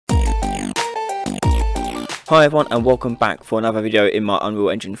Hi everyone and welcome back for another video in my Unreal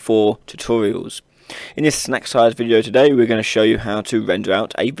Engine 4 tutorials. In this SnackSize video today we're going to show you how to render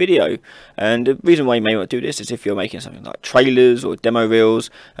out a video, and the reason why you may want to do this is if you're making something like trailers or demo reels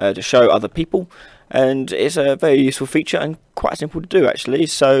to show other people, and it's a very useful feature and quite simple to do actually.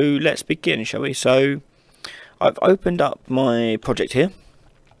 So let's begin, shall we? So I've opened up my project here,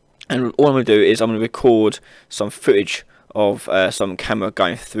 and all I'm going to do is I'm going to record some footage of some camera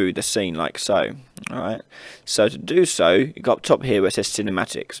going through the scene like so. Alright, so to do so, you go up top here where it says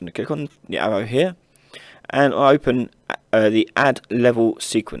cinematics. I'm going to click on the arrow here and I'll open the add level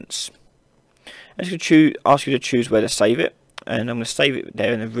sequence. I'm just going to ask you to choose where to save it, and I'm going to save it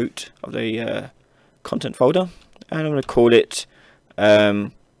there in the root of the content folder, and I'm going to call it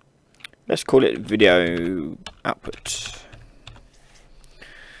let's call it video output.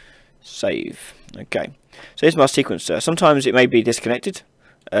 Save. Okay, so here's my sequencer. Sometimes it may be disconnected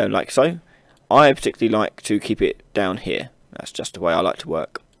like so. I particularly like to keep it down here. That's just the way I like to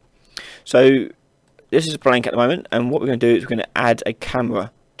work. So this is blank at the moment, and what we're going to do is we're going to add a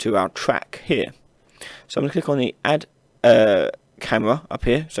camera to our track here. So I'm going to click on the add camera up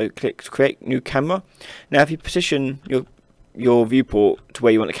here. So click create new camera. Now if you position your viewport to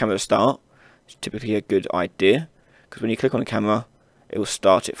where you want the camera to start, it's typically a good idea, because when you click on the camera it will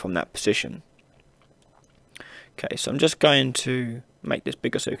start it from that position. Okay, so I'm just going to make this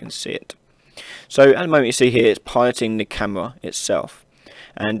bigger so you can see it. So at the moment you see here it's piloting the camera itself,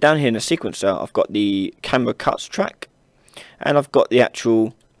 and down here in the sequencer I've got the camera cuts track, and I've got the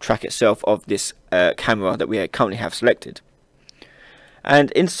actual track itself of this camera that we currently have selected.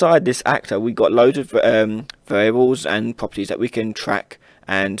 And inside this actor we've got loads of variables and properties that we can track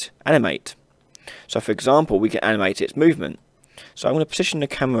and animate. So for example, we can animate its movement. So I'm going to position the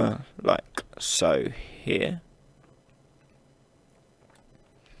camera like so here,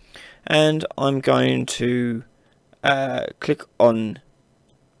 and I'm going to click on,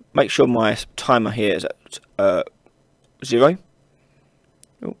 make sure my timer here is at 0,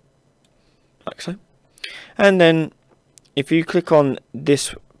 like so. And then if you click on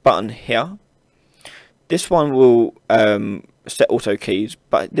this button here, this one will set auto keys,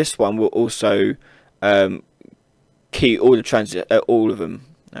 but this one will also key all the all of them.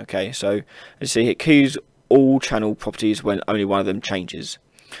 Okay, so as you see, it keys all channel properties when only one of them changes.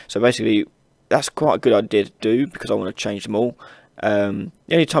 So basically that's quite a good idea to do, because I want to change them all. The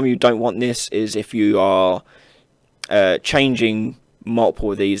only time you don't want this is if you are changing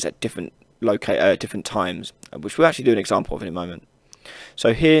multiple of these at different times, which we'll actually do an example of in a moment.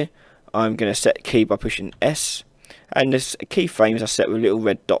 So here I'm going to set key by pushing S, and this keyframes are set with a little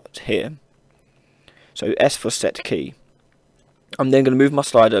red dot here. So S for set key. I'm then going to move my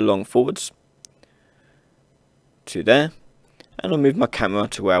slider along forwards to there, and I'll move my camera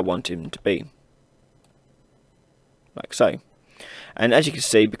to where I want him to be, like so. And as you can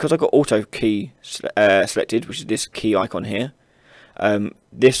see, because I've got auto key selected, which is this key icon here,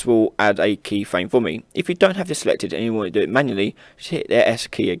 this will add a keyframe for me. If you don't have this selected and you want to do it manually, just hit the S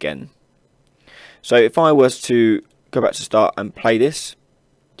key again. So if I was to go back to start and play this,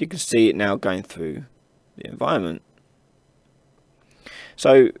 you can see it now going through the environment.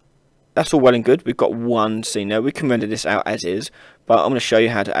 So that's all well and good. We've got one scene there. We can render this out as is, but I'm going to show you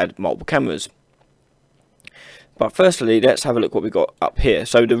how to add multiple cameras. But firstly, let's have a look what we've got up here.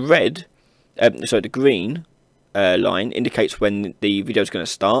 So the the green line indicates when the video is going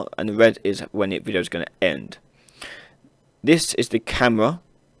to start, and the red is when the video is going to end. This is the camera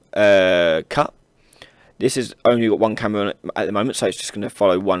cut. This is only got one camera at the moment, so it's just going to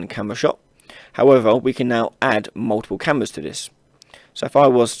follow one camera shot. However, we can now add multiple cameras to this. So if I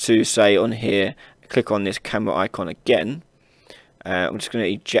was to say on here, click on this camera icon again, I'm just going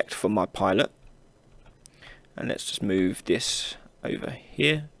to eject from my pilot, and let's just move this over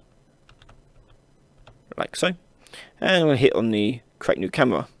here, like so, and I'm going to hit on the create new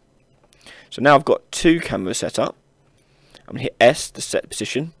camera. So now I've got two cameras set up. I'm going to hit S to set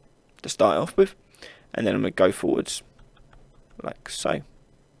position to start off with, and then I'm going to go forwards, like so.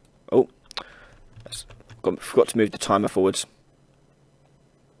 Oh, forgot to move the timer forwards,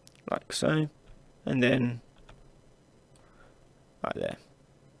 like so, and then right there.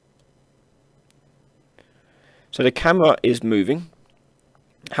 So the camera is moving,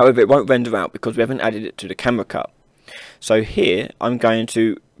 however it won't render out because we haven't added it to the camera cut. So here I'm going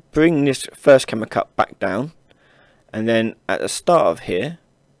to bring this first camera cut back down, and then at the start of here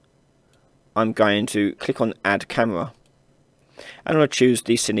I'm going to click on add camera, and I'm going to choose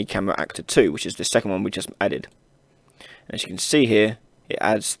the Cine Camera Actor 2, which is the second one we just added. And as you can see here, it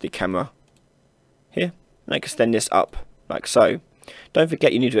adds the camera here, and I can extend this up like so. Don't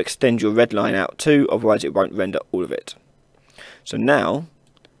forget you need to extend your red line out too, otherwise it won't render all of it. So now,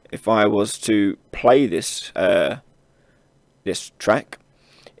 if I was to play this this track,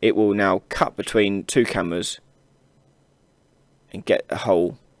 it will now cut between two cameras and get a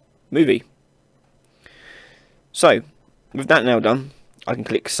whole movie. So, with that now done, I can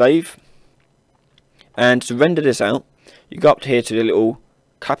click save, and to render this out, you go up here to the little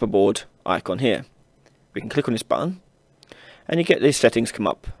clapperboard icon here. We can click on this button, and you get these settings come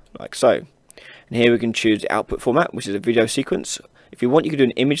up like so. And here we can choose the output format, which is a video sequence. If you want, you can do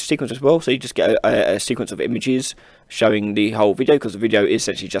an image sequence as well, so you just get a sequence of images showing the whole video, because the video is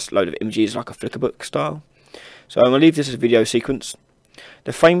essentially just a load of images like a Flickerbook style. So I'm going to leave this as a video sequence.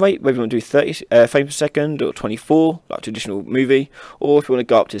 The frame rate, whether you want to do 30 frames per second or 24, like a traditional movie, or if you want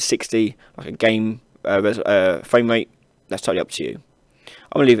to go up to 60, like a game frame rate, that's totally up to you.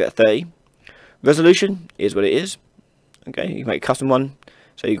 I'm going to leave it at 30. Resolution is what it is. Okay, you can make a custom one.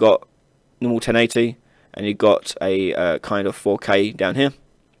 So you've got normal 1080, and you've got a kind of 4K down here.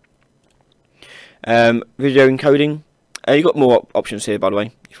 Video encoding. You've got more options here, by the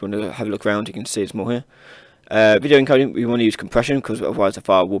way. If you want to have a look around, you can see there's more here. Video encoding, we want to use compression, because otherwise the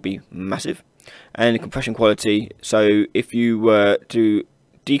file will be massive. And compression quality, so if you were to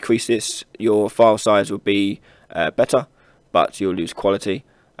decrease this, your file size would be better, but you'll lose quality,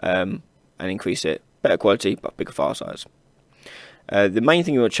 and increase it, better quality but bigger file size. The main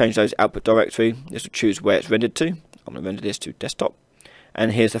thing you want to change those output directory is to choose where it's rendered to. I'm going to render this to desktop,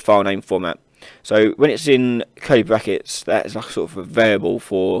 and here's the file name format. So when it's in curly brackets, that is like sort of a variable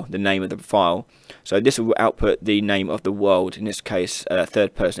for the name of the file. So this will output the name of the world, in this case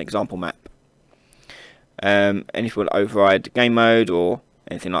third person example map. And if you want to override game mode or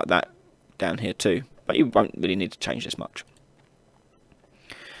anything like that, down here too, but you won't really need to change this much.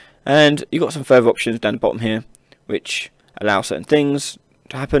 And you've got some further options down the bottom here which allow certain things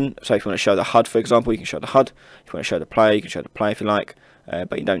to happen. So if you want to show the HUD, for example, you can show the HUD. If you want to show the play, you can show the play if you like,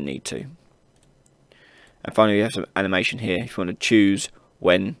 but you don't need to. And finally, we have some animation here if you want to choose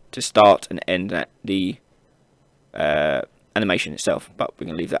when to start and end the animation itself, but we're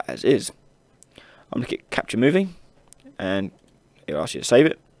going to leave that as is. I'm going to click capture movie, and it will ask you to save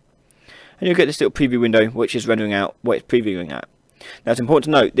it, and you'll get this little preview window which is rendering out what it's previewing at. Now it's important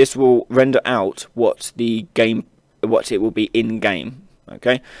to note this will render out what it will be in game.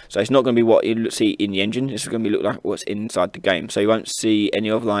 Okay, so it's not going to be what you see in the engine. This is going to look like what's inside the game. So you won't see any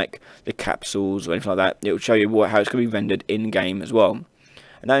of like the capsules or anything like that. It will show you how it's going to be rendered in game as well,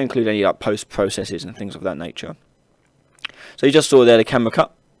 and that includes any like post processes and things of that nature. So you just saw there the camera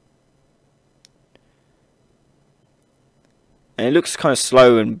cut, and it looks kind of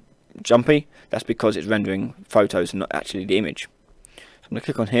slow and jumpy. That's because it's rendering photos and not actually the image. So I'm going to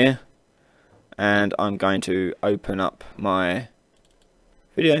click on here, and I'm going to open up my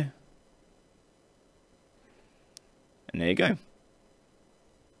video, and there you go.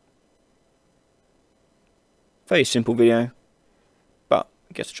 Very simple video, but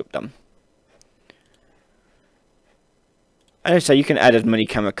it gets the job done. And so you can add as many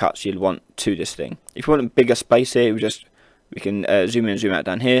camera cuts you'd want to this thing. If you want a bigger space here, we can zoom in and zoom out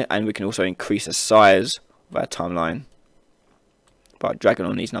down here, and we can also increase the size of our timeline by dragging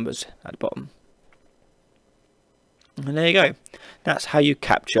on these numbers at the bottom. And there you go. That's how you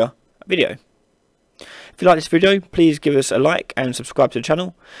capture a video. If you like this video, please give us a like and subscribe to the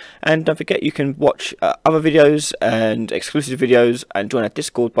channel. And don't forget, you can watch other videos and exclusive videos and join our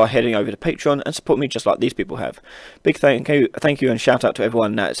Discord by heading over to Patreon and support me just like these people have. Big thank you and shout out to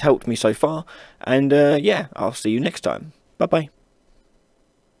everyone that has helped me so far. And yeah, I'll see you next time. Bye bye.